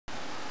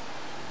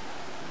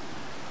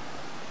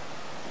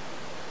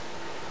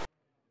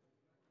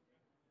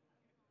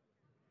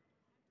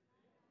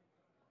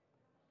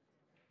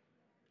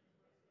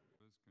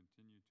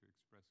to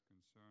express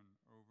concern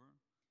over,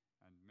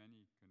 and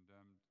many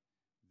condemned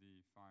the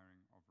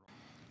firing of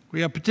rockets.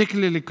 We are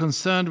particularly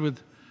concerned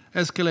with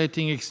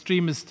escalating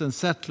extremist and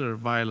settler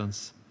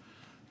violence.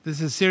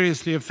 This is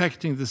seriously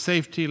affecting the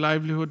safety,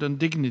 livelihood, and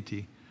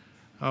dignity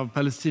of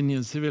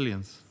Palestinian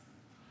civilians.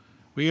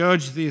 We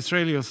urge the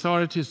Israeli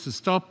authorities to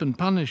stop and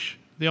punish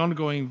the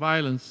ongoing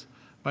violence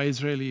by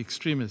Israeli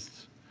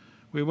extremists.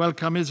 We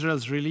welcome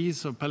Israel's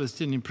release of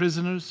Palestinian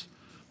prisoners,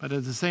 but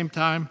at the same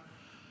time,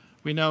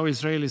 we know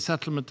Israeli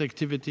settlement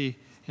activity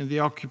in the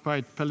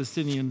occupied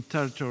Palestinian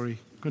territory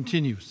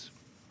continues.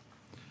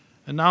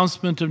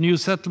 Announcement of new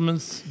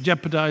settlements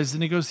jeopardize the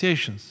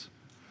negotiations.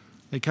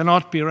 They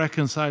cannot be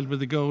reconciled with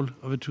the goal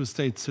of a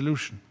two-state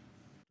solution.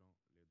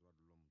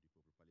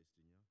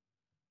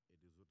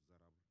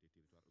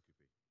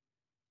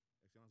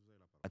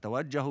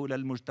 أتوجه إلى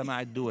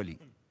المجتمع الدولي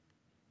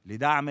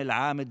لدعم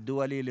العام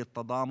الدولي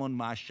للتضامن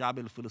مع الشعب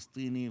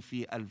الفلسطيني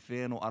في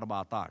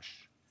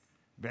 2014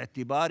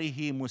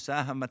 باعتباره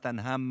مساهمة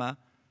هامة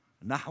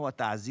نحو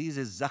تعزيز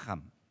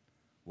الزخم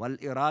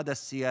والإرادة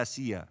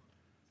السياسية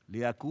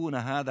ليكون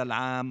هذا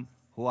العام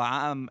هو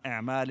عام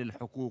إعمال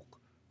الحقوق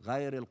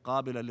غير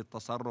القابلة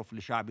للتصرف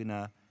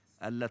لشعبنا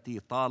التي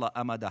طال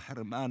أمد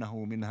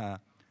حرمانه منها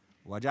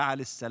وجعل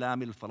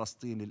السلام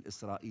الفلسطيني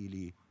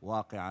الإسرائيلي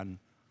واقعاً.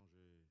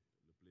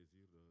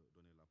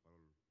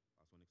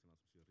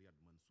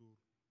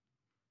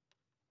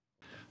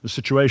 The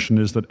situation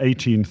is that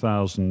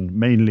 18,000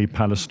 mainly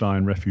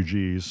Palestine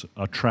refugees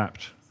are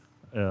trapped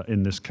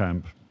in this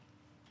camp,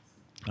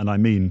 and I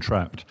mean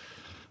trapped.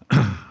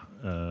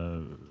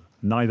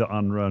 Neither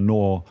UNRWA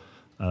nor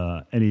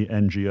any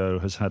NGO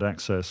has had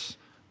access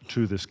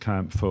to this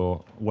camp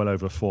for well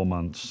over 4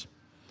 months.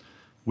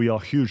 We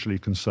are hugely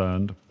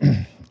concerned,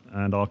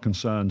 and our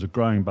concerns are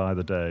growing by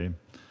the day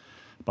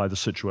by the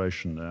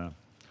situation there.